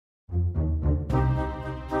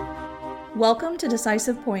Welcome to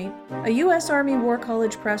Decisive Point, a U.S. Army War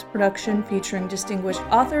College Press production featuring distinguished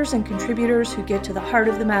authors and contributors who get to the heart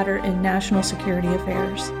of the matter in national security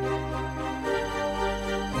affairs.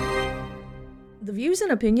 The views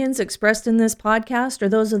and opinions expressed in this podcast are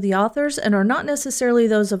those of the authors and are not necessarily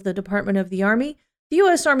those of the Department of the Army, the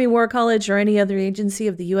U.S. Army War College, or any other agency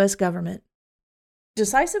of the U.S. government.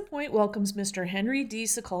 Decisive Point welcomes Mr. Henry D.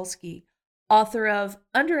 Sokolski, author of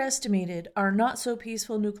Underestimated, Our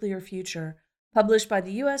Not-So-Peaceful Nuclear Future, published by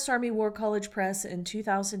the U.S. Army War College Press in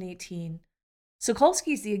 2018.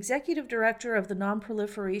 Sokolski is the executive director of the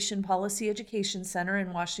Non-Proliferation Policy Education Center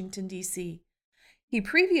in Washington, D.C. He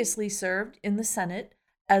previously served in the Senate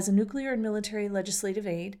as a nuclear and military legislative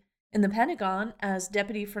aide, in the Pentagon as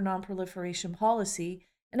Deputy for Non-Proliferation Policy,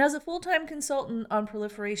 and as a full-time consultant on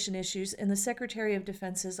proliferation issues in the Secretary of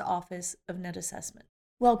Defense's Office of Net Assessment.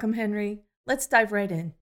 Welcome, Henry. Let's dive right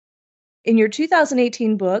in. In your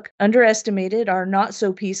 2018 book, Underestimated, Our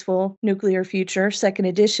Not-So-Peaceful Nuclear Future, second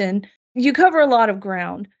edition, you cover a lot of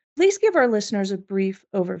ground. Please give our listeners a brief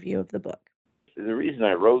overview of the book. The reason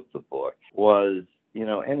I wrote the book was,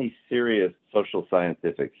 any serious social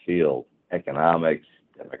scientific field, economics,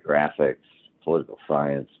 demographics, political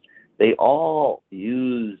science, they all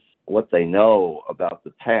use what they know about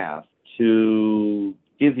the past to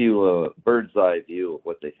give you a bird's eye view of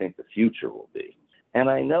what they think the future will be. And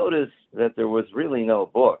I noticed that there was really no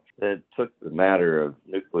book that took the matter of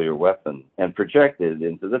nuclear weapons and projected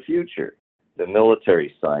into the future. The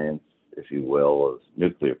military science, if you will, of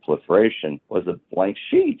nuclear proliferation was a blank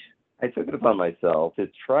sheet. I took it upon myself to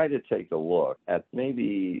try to take a look at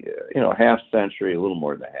maybe, half century, a little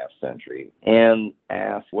more than a half century, and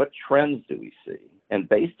ask what trends do we see? And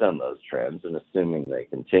based on those trends, and assuming they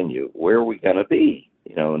continue, where are we going to be,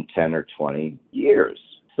 in 10 or 20 years?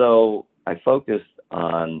 So I focused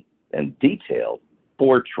on and detailed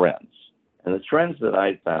 4 trends. And the trends that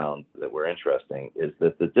I found that were interesting is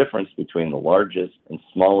that the difference between the largest and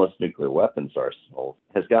smallest nuclear weapons arsenals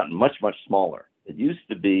has gotten much, much smaller. It used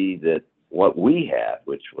to be that what we had,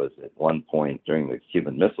 which was at one point during the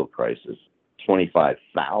Cuban Missile Crisis,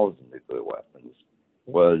 25,000 nuclear weapons,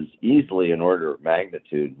 was easily an order of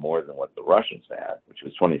magnitude more than what the Russians had, which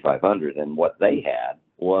was 2,500, and what they had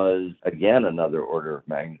was, again, another order of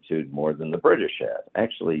magnitude more than the British had,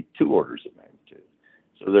 actually 2 orders of magnitude.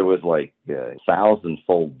 So there was like a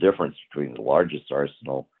 1,000-fold difference between the largest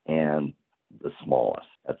arsenal and the smallest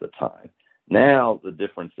at the time. Now the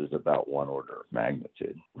difference is about 1 order of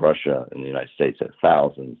magnitude. Russia and the United States had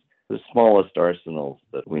thousands. The smallest arsenals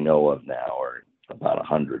that we know of now are about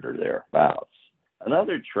 100 or thereabouts.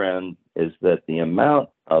 Another trend is that the amount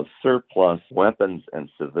of surplus weapons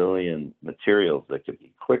and civilian materials that could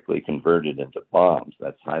be quickly converted into bombs,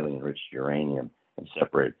 that's highly enriched uranium and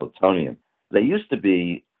separated plutonium, they used to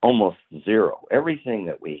be almost zero. Everything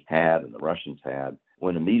that we had and the Russians had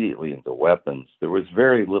went immediately into weapons. There was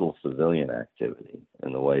very little civilian activity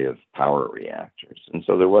in the way of power reactors. And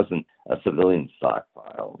so there wasn't a civilian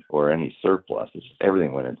stockpile or any surplus. It's just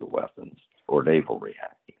everything went into weapons or naval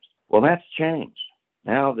reactors. Well, that's changed.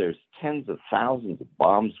 Now there's tens of thousands of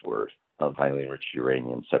bombs worth of highly enriched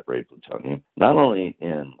uranium, separated plutonium, not only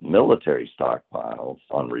in military stockpiles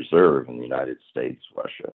on reserve in the United States,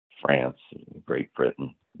 Russia, France, and Great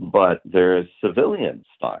Britain, but there's civilian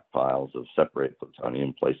stockpiles of separated plutonium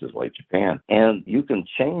in places like Japan. And you can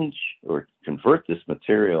change or convert this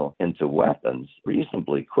material into weapons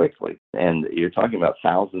reasonably quickly. And you're talking about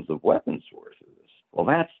thousands of weapons worth of this. Well,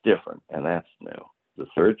 that's different, and that's new. The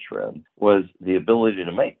third trend was the ability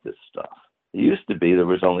to make this stuff. It used to be there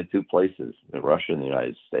was only 2 places, Russia and the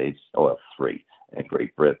United States, 3, and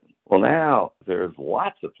Great Britain. Well, now there's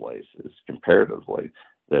lots of places, comparatively,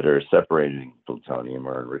 that are separating plutonium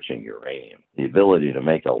or enriching uranium. The ability to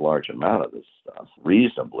make a large amount of this stuff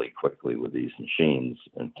reasonably quickly with these machines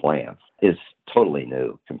and plants is totally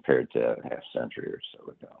new compared to a half century or so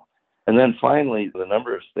ago. And then finally, the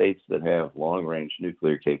number of states that have long-range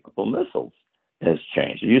nuclear-capable missiles has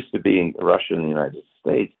changed. It used to be Russia and the United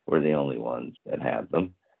States were the only ones that had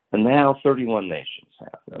them, and now 31 nations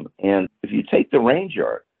have them. And if you take the range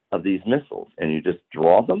arc of these missiles and you just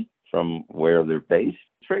draw them from where they're based,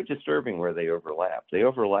 it's very disturbing where they overlap. They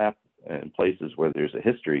overlap in places where there's a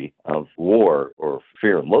history of war or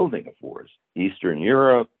fear and loathing of wars. Eastern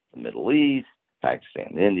Europe, the Middle East,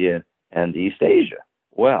 Pakistan, India, and East Asia.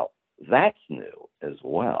 Well, that's new as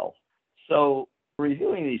well. So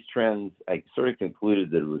reviewing these trends, I sort of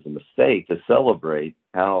concluded that it was a mistake to celebrate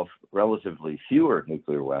how relatively fewer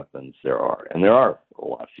nuclear weapons there are. And there are a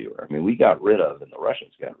lot fewer. I mean, we got rid of, and the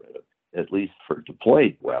Russians got rid of, at least for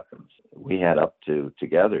deployed weapons. We had up to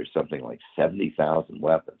together something like 70,000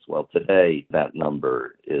 weapons. Well, today that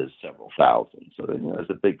number is several thousand. So there's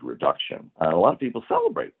a big reduction. A lot of people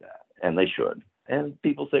celebrate that, and they should. And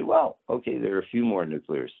people say, well, okay, there are a few more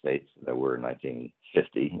nuclear states than there were in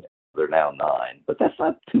 1950. They're now 9, but that's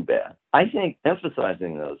not too bad. I think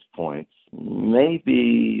emphasizing those points may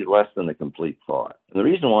be less than a complete thought. And the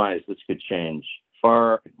reason why is this could change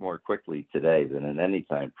far more quickly today than at any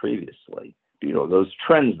time previously. Those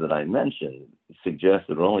trends that I mentioned suggest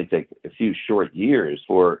it will only take a few short years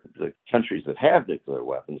for the countries that have nuclear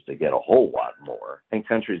weapons to get a whole lot more, and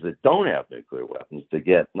countries that don't have nuclear weapons to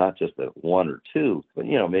get not just a one or two, but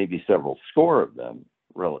maybe several score of them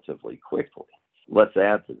relatively quickly. Let's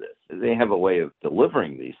add to this. They have a way of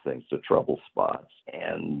delivering these things to trouble spots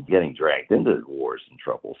and getting dragged into wars and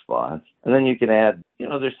trouble spots. And then you can add,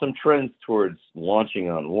 there's some trends towards launching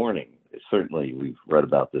on warning. Certainly, we've read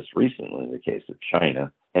about this recently in the case of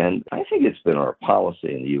China. And I think it's been our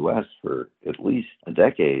policy in the U.S. for at least a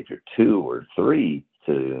decade or 2 or 3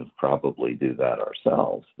 to probably do that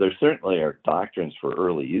ourselves. There certainly are doctrines for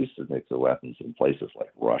early use of nuclear weapons in places like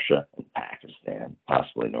Russia and Pakistan,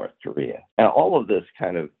 possibly North Korea. And all of this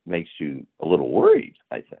kind of makes you a little worried,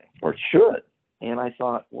 I think, or it should. And I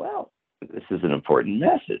thought, well, this is an important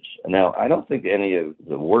message. Now, I don't think any of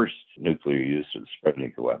the worst nuclear use or the spread of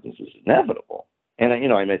nuclear weapons is inevitable. And,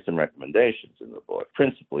 I made some recommendations in the book,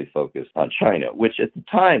 principally focused on China, which at the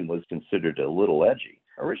time was considered a little edgy.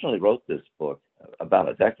 I originally wrote this book about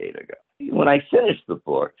a decade ago. When I finished the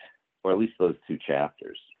book, or at least those 2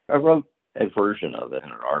 chapters, I wrote a version of it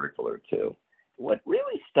in an article or 2. What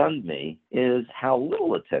really stunned me is how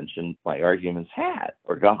little attention my arguments had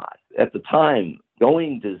or got. At the time,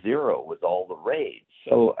 going to zero was all the rage.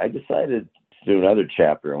 So I decided to do another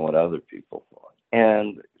chapter on what other people thought.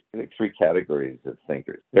 And 3 categories of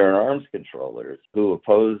thinkers. There are arms controllers who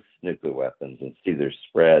oppose nuclear weapons and see their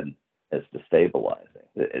spread as destabilizing.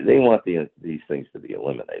 They want these things to be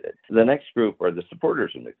eliminated. The next group are the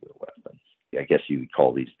supporters of nuclear weapons. I guess you would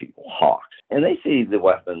call these people hawks. And they see the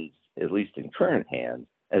weapons, at least in current hands,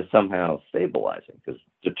 as somehow stabilizing, because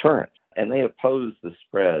deterrent. And they oppose the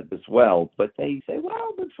spread as well, but they say,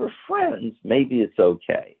 well, but for friends, maybe it's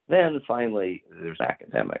okay. Then finally, there's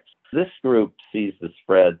academics. This group sees the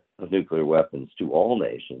spread of nuclear weapons to all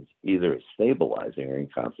nations either as stabilizing or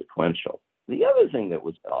inconsequential. The other thing that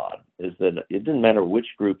was odd is that it didn't matter which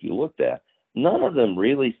group you looked at, none of them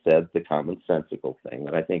really said the commonsensical thing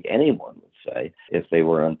that I think anyone would say if they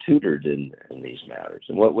were untutored in these matters.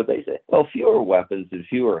 And what would they say? Well, fewer weapons in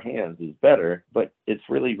fewer hands is better, but it's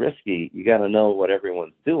really risky. You got to know what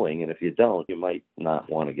everyone's doing, and if you don't, you might not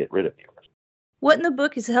want to get rid of yours. What in the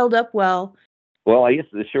book has held up well? Well, I guess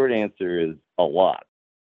the short answer is a lot.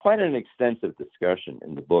 Quite an extensive discussion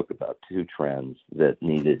in the book about 2 trends that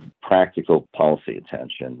needed practical policy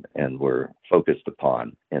attention and were focused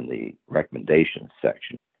upon in the recommendations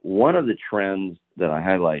section. One of the trends that I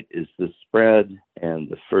highlight is the spread and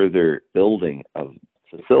the further building of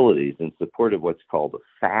facilities in support of what's called the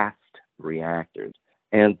fast reactors.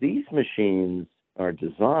 And these machines are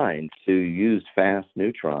designed to use fast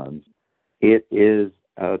neutrons. It is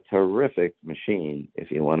a terrific machine if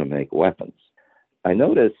you want to make weapons. I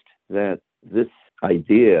noticed that this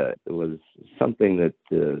idea was something that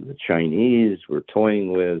the Chinese were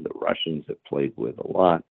toying with, the Russians have played with a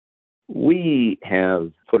lot. We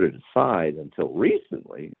have put it aside until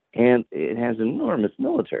recently, and it has enormous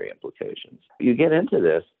military implications. You get into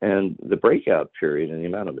this, and the breakout period and the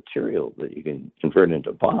amount of material that you can convert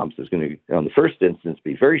into bombs is going to, on the first instance,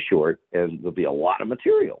 be very short, and there'll be a lot of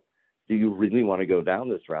material. Do you really want to go down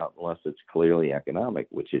this route unless it's clearly economic,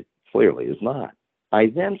 which it clearly is not? I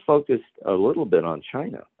then focused a little bit on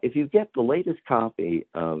China. If you get the latest copy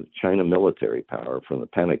of China military power from the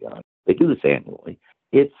Pentagon, they do this annually,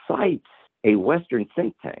 it cites a Western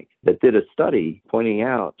think tank that did a study pointing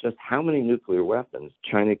out just how many nuclear weapons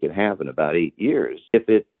China could have in about 8 years if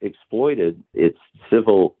it exploited its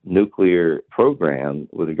civil nuclear program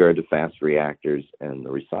with regard to fast reactors and the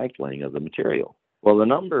recycling of the material. Well, the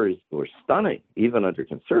numbers were stunning, even under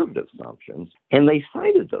conservative assumptions, and they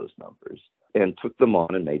cited those numbers and took them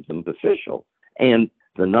on and made them official. And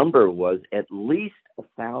the number was at least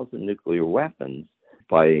 1,000 nuclear weapons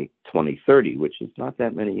by 2030, which is not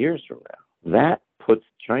that many years from now. That puts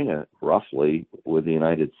China roughly with the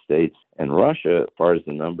United States and Russia as far as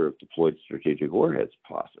the number of deployed strategic warheads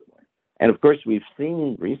possibly. And of course, we've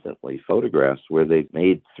seen recently photographs where they've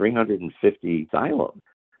made 350 silos.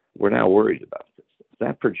 We're now worried about this.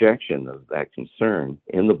 That projection of that concern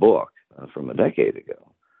in the book from a decade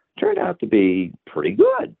ago turned out to be pretty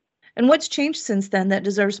good. And what's changed since then that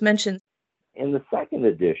deserves mention? In the second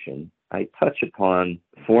edition, I touch upon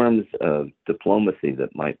forms of diplomacy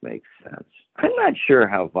that might make sense. I'm not sure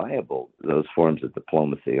how viable those forms of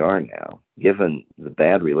diplomacy are now, given the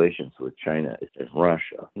bad relations with China and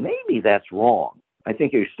Russia. Maybe that's wrong. I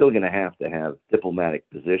think you're still going to have diplomatic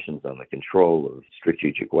positions on the control of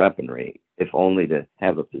strategic weaponry, if only to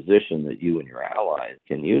have a position that you and your allies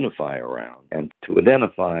can unify around and to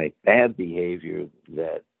identify bad behavior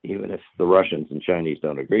that even if the Russians and Chinese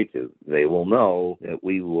don't agree to, they will know that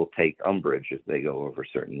we will take umbrage if they go over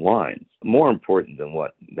certain lines. More important than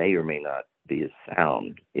what may or may not be as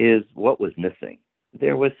sound is what was missing.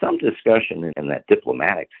 There was some discussion in that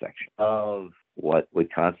diplomatic section of what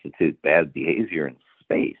would constitute bad behavior in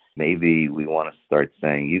space. Maybe we want to start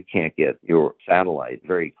saying you can't get your satellite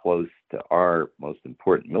very close to our most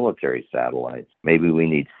important military satellites. Maybe we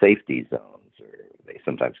need safety zones, or they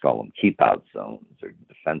sometimes call them keep-out zones or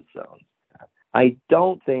defense zones. I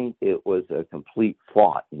don't think it was a complete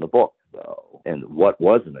thought in the book, though. And what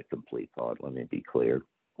wasn't a complete thought, let me be clear,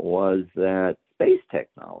 was that space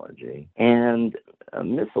technology and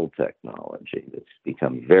missile technology that's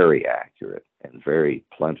become very accurate and very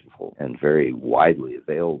plentiful and very widely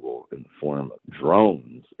available in the form of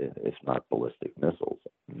drones, if not ballistic missiles.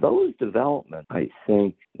 Those developments, I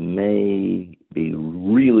think, may be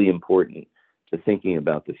really important to thinking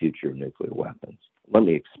about the future of nuclear weapons. Let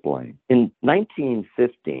me explain. In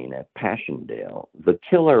 1915 at Passchendaele, the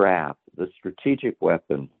killer app, the strategic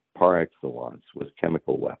weapon par excellence, was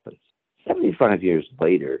chemical weapons. 75 years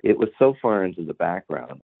later, it was so far into the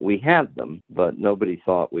background. We had them, but nobody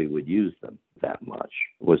thought we would use them that much.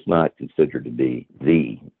 It was not considered to be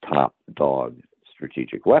the top dog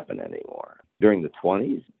strategic weapon anymore. During the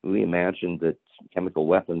 20s, we imagined that chemical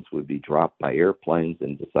weapons would be dropped by airplanes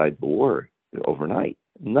and decide the war overnight.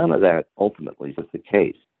 None of that ultimately was the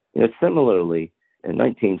case. Similarly, in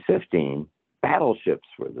 1915, battleships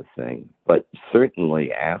were the thing, but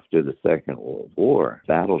certainly after the Second World War,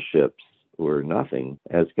 battleships were nothing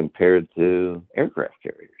as compared to aircraft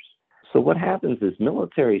carriers. So what happens is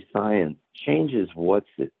military science changes what's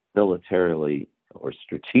militarily or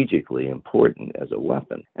strategically important as a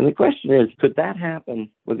weapon. And the question is, could that happen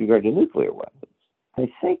with regard to nuclear weapons?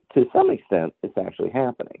 I think to some extent it's actually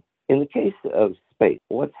happening. In the case of space,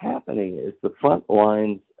 what's happening is the front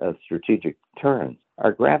lines of strategic deterrence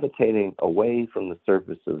are gravitating away from the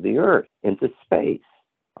surface of the Earth into space.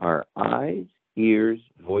 Our eyes, ears,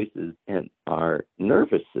 voices, and our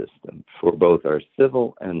nervous system for both our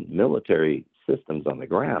civil and military systems on the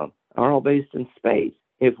ground are all based in space.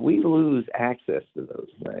 If we lose access to those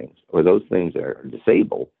things, or those things are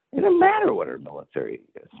disabled, it doesn't matter what our military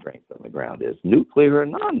strength on the ground is, nuclear or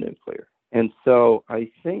non-nuclear. And so I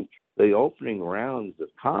think the opening rounds of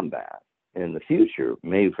combat in the future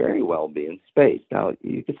may very well be in space. Now,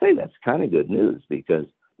 you could say that's kind of good news because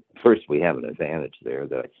first, we have an advantage there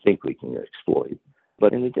that I think we can exploit.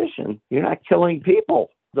 But in addition, you're not killing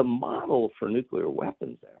people. The model for nuclear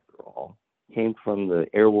weapons, after all, came from the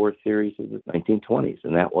air war theories of the 1920s.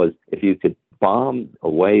 And that was if you could bomb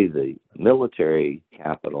away the military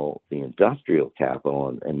capital, the industrial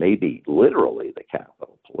capital, and maybe literally the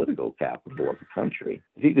capital, political capital of the country,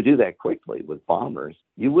 if you could do that quickly with bombers,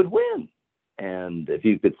 you would win. And if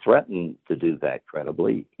you could threaten to do that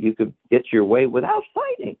credibly, you could get your way without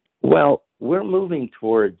fighting. Well, we're moving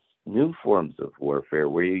towards new forms of warfare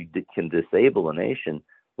where you can disable a nation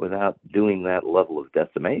without doing that level of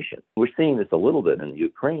decimation. We're seeing this a little bit in the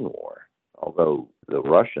Ukraine war, although the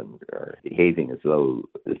Russians are behaving as though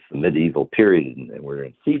it's the medieval period and we're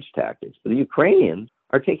in siege tactics. But the Ukrainians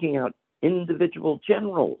are taking out individual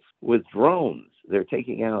generals with drones. They're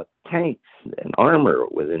taking out tanks and armor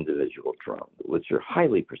with individual drones, which are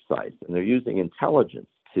highly precise. And they're using intelligence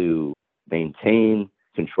to maintain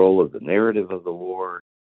control of the narrative of the war.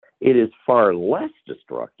 It is far less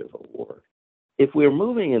destructive a war. If we're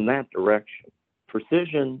moving in that direction,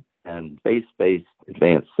 precision and space-based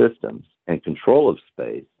advanced systems and control of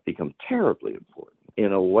space become terribly important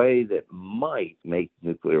in a way that might make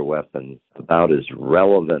nuclear weapons about as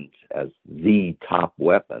relevant as the top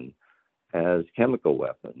weapon as chemical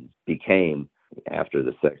weapons became after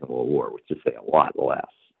the Second World War, which is to say a lot less.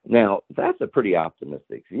 Now, that's a pretty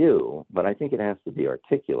optimistic view, but I think it has to be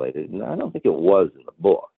articulated, and I don't think it was in the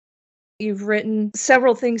book. You've written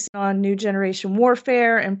several things on new generation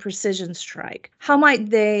warfare and precision strike. How might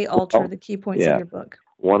they alter the key points of your book?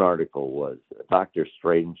 One article was Dr.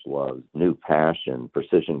 Strangelove's New Passion,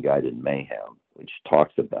 Precision-Guided Mayhem, which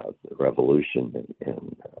talks about the revolution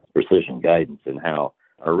in precision guidance and how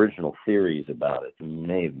our original theories about it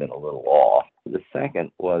may have been a little off. The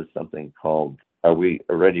second was something called Are we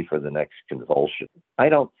ready for the next convulsion? I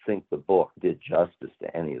don't think the book did justice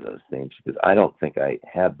to any of those themes because I don't think I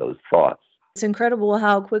had those thoughts. It's incredible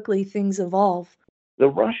how quickly things evolve. The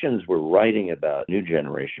Russians were writing about new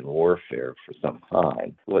generation warfare for some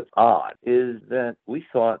time. What's odd is that we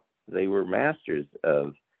thought they were masters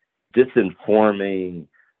of disinforming,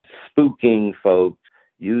 spooking folks,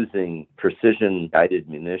 using precision-guided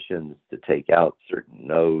munitions to take out certain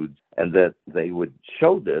nodes, and that they would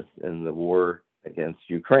show this in the war against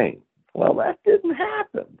Ukraine. Well, that didn't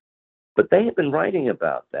happen. But they had been writing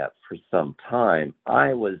about that for some time.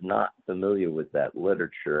 I was not familiar with that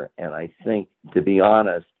literature, and I think, to be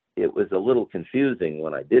honest, it was a little confusing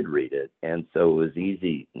when I did read it, and so it was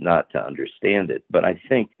easy not to understand it. But I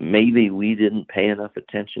think maybe we didn't pay enough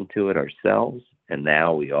attention to it ourselves, and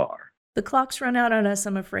now we are. The clock's run out on us,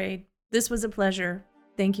 I'm afraid. This was a pleasure.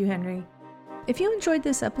 Thank you, Henry. If you enjoyed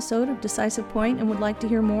this episode of Decisive Point and would like to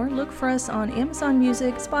hear more, look for us on Amazon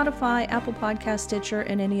Music, Spotify, Apple Podcast, Stitcher,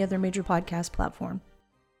 and any other major podcast platform.